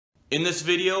In this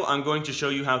video, I'm going to show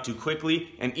you how to quickly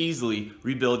and easily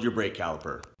rebuild your brake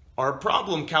caliper. Our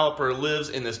problem caliper lives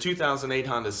in this 2008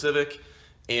 Honda Civic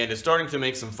and is starting to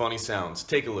make some funny sounds.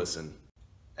 Take a listen.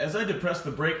 As I depress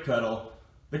the brake pedal,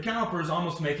 the caliper is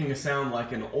almost making a sound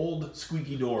like an old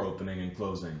squeaky door opening and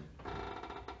closing.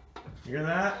 Hear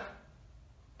that?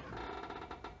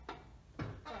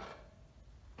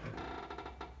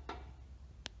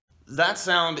 That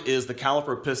sound is the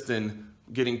caliper piston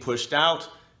getting pushed out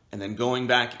and then going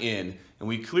back in. And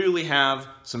we clearly have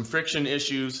some friction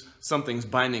issues, something's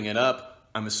binding it up.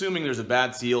 I'm assuming there's a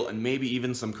bad seal and maybe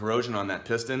even some corrosion on that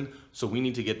piston, so we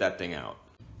need to get that thing out.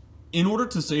 In order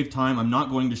to save time, I'm not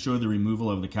going to show the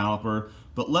removal of the caliper,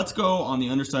 but let's go on the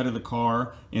underside of the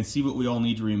car and see what we all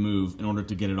need to remove in order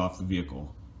to get it off the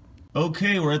vehicle.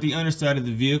 Okay, we're at the underside of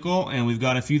the vehicle and we've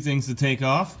got a few things to take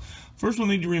off. First, we'll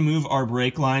need to remove our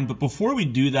brake line, but before we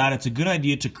do that, it's a good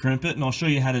idea to crimp it, and I'll show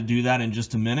you how to do that in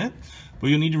just a minute.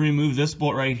 But you'll need to remove this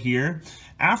bolt right here.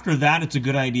 After that, it's a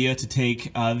good idea to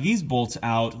take these bolts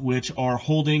out, which are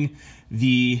holding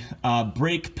the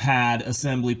brake pad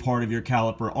assembly part of your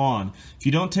caliper on. If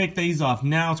you don't take these off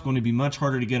now, it's going to be much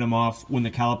harder to get them off when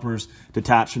the caliper's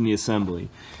detached from the assembly.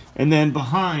 And then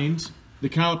behind the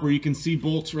caliper, you can see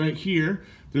bolts right here.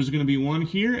 There's going to be one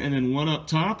here and then one up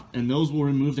top, and those will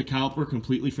remove the caliper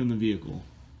completely from the vehicle.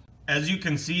 As you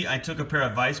can see, I took a pair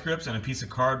of vice grips and a piece of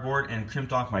cardboard and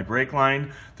crimped off my brake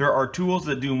line. There are tools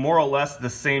that do more or less the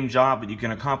same job, but you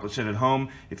can accomplish it at home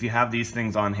if you have these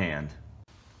things on hand.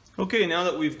 Okay, now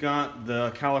that we've got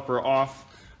the caliper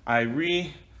off, I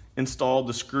reinstalled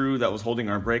the screw that was holding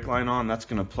our brake line on. That's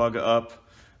going to plug up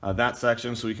that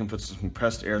section so we can put some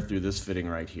compressed air through this fitting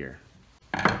right here.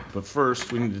 But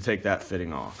first, we need to take that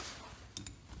fitting off.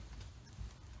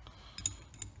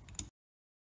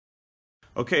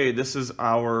 Okay, this is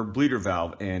our bleeder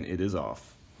valve, and it is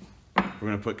off. We're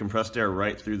going to put compressed air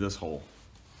right through this hole.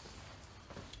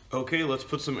 Okay, let's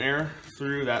put some air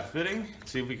through that fitting,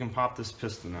 see if we can pop this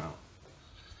piston out.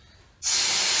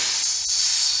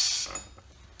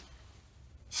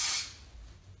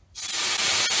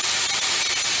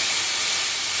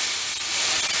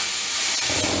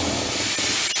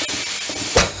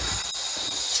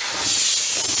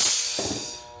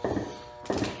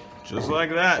 Just like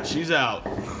that, she's out.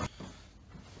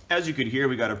 As you could hear,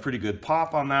 we got a pretty good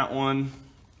pop on that one.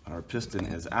 Our piston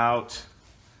is out,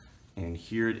 and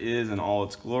here it is in all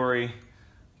its glory. You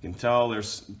can tell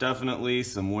there's definitely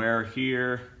some wear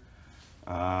here.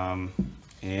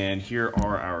 And here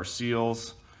are our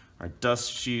seals. Our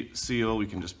dust sheet seal, we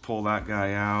can just pull that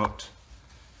guy out.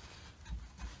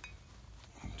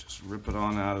 Just rip it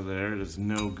on out of there. It is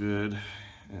no good,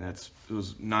 and it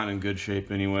was not in good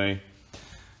shape anyway.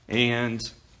 And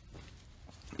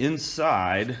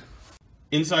inside of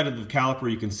the caliper,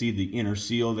 you can see the inner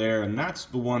seal there, and that's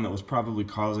the one that was probably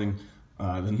causing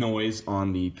the noise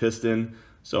on the piston.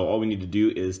 So all we need to do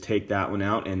is take that one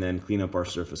out and then clean up our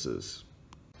surfaces.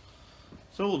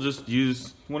 So we'll just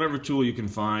use whatever tool you can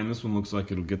find. This one looks like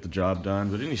it'll get the job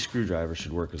done, but any screwdriver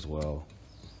should work as well.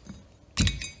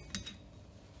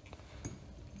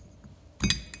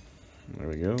 There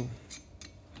we go.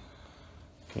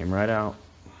 Came right out.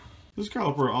 This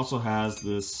caliper also has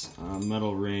this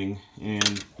metal ring,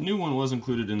 and the new one was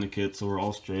included in the kit, so we're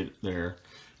all straight there.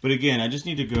 But again, I just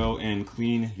need to go and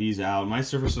clean these out. My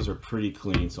surfaces are pretty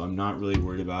clean, so I'm not really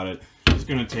worried about it. I'm just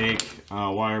going to take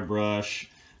a wire brush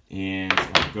and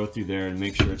go through there and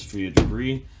make sure it's free of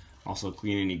debris. Also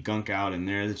clean any gunk out in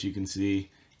there that you can see,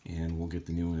 and we'll get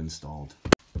the new one installed.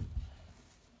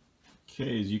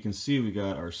 Okay, as you can see, we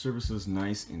got our surfaces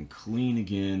nice and clean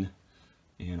again.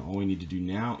 And all we need to do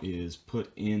now is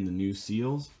put in the new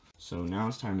seals. So now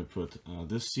it's time to put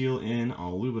this seal in.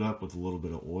 I'll lube it up with a little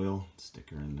bit of oil,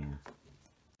 stick her in there.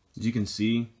 As you can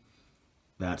see,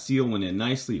 that seal went in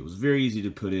nicely. It was very easy to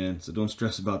put in, so don't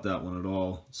stress about that one at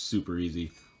all. It's super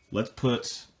easy. Let's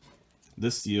put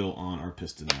this seal on our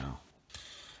piston now.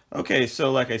 Okay,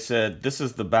 so like I said, this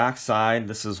is the back side.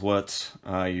 This is what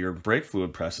your brake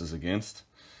fluid presses against.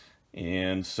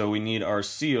 And so we need our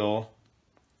seal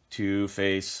to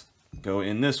go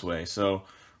in this way. So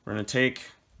we're going to take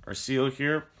our seal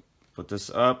here, put this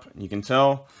up, and you can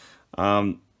tell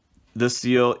this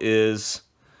seal is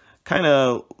kind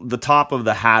of the top of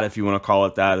the hat, if you want to call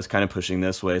it that, is kind of pushing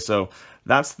this way. So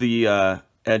that's the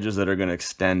edges that are going to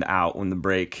extend out when the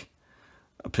brake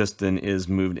piston is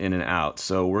moved in and out.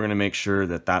 So we're going to make sure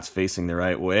that that's facing the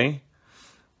right way,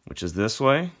 which is this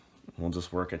way. We'll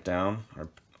just work it down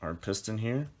our piston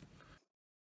here.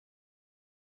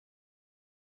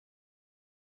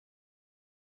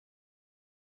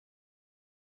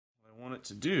 What I want it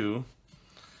to do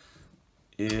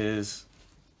is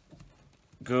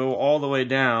go all the way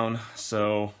down,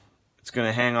 so it's going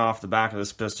to hang off the back of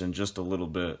this piston just a little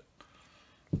bit.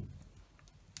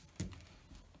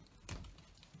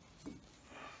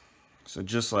 So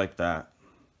just like that.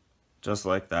 Just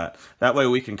like that. That way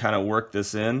we can kind of work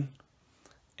this in,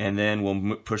 and then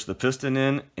we'll push the piston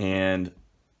in, and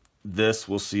this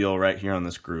will seal right here on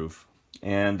this groove.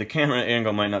 And the camera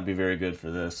angle might not be very good for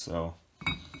this, so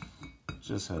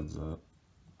just heads up.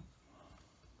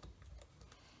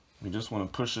 We just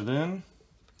want to push it in,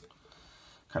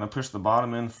 kind of push the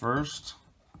bottom in first,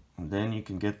 and then you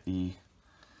can get the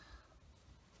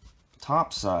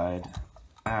top side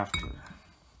after.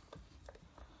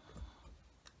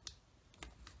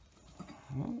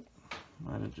 Well,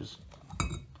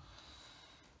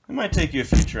 it might take you a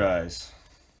few tries.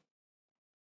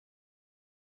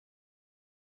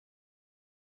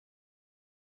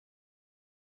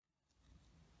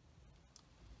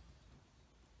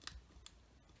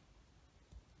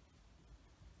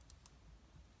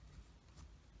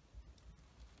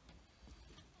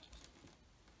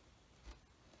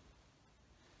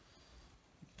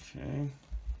 Okay,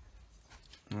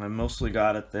 I mostly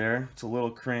got it there. It's a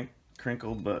little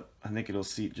crinkled, but I think it'll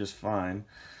seat just fine.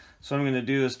 So what I'm going to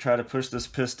do is try to push this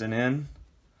piston in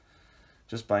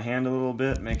just by hand a little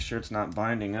bit, make sure it's not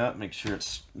binding up, make sure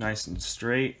it's nice and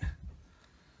straight.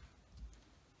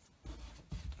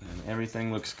 And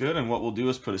everything looks good, and what we'll do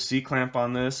is put a C-clamp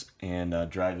on this and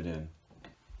drive it in.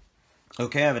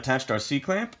 Okay, I've attached our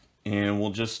C-clamp, and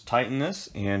we'll just tighten this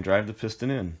and drive the piston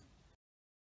in.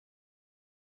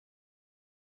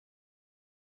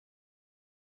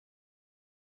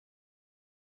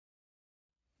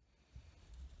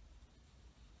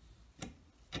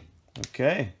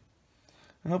 Okay,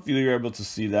 I hope you're able to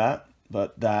see that,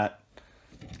 but that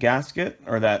gasket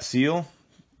or that seal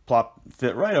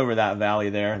fit right over that valley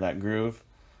there, that groove.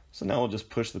 So now we'll just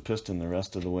push the piston the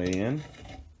rest of the way in.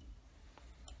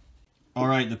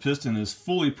 Alright, the piston is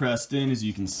fully pressed in, as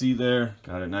you can see there.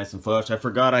 Got it nice and flush. I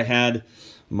forgot I had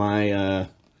my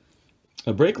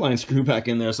a brake line screw back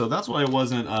in there, so that's why I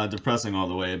wasn't depressing all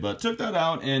the way, but took that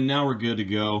out and now we're good to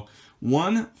go.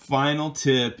 One final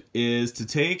tip is to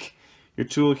take your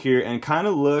tool here and kind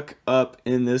of look up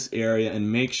in this area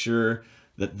and make sure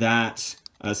that that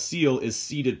seal is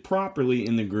seated properly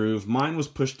in the groove. Mine was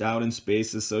pushed out in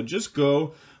spaces, so just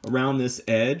go around this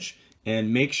edge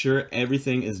and make sure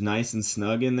everything is nice and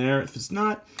snug in there. If it's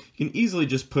not, you can easily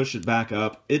just push it back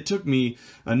up. It took me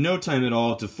no time at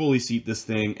all to fully seat this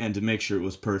thing and to make sure it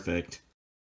was perfect.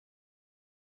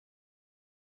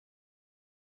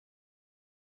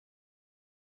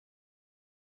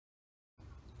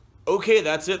 Okay,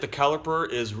 that's it. The caliper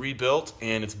is rebuilt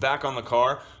and it's back on the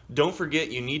car. Don't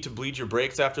forget, you need to bleed your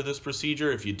brakes after this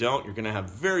procedure. If you don't, you're going to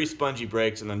have very spongy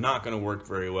brakes and they're not going to work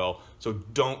very well. So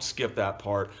don't skip that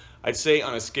part. I'd say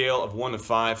on a scale of 1 to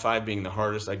 5, 5 being the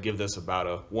hardest, I'd give this about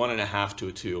a 1.5 to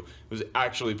a 2. It was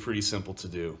actually pretty simple to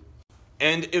do.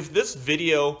 And if this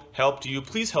video helped you,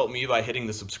 please help me by hitting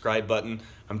the subscribe button.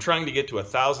 I'm trying to get to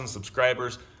 1,000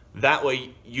 subscribers. That way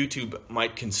YouTube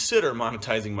might consider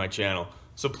monetizing my channel.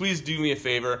 So please do me a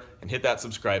favor and hit that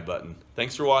subscribe button.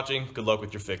 Thanks for watching. Good luck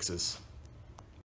with your fixes.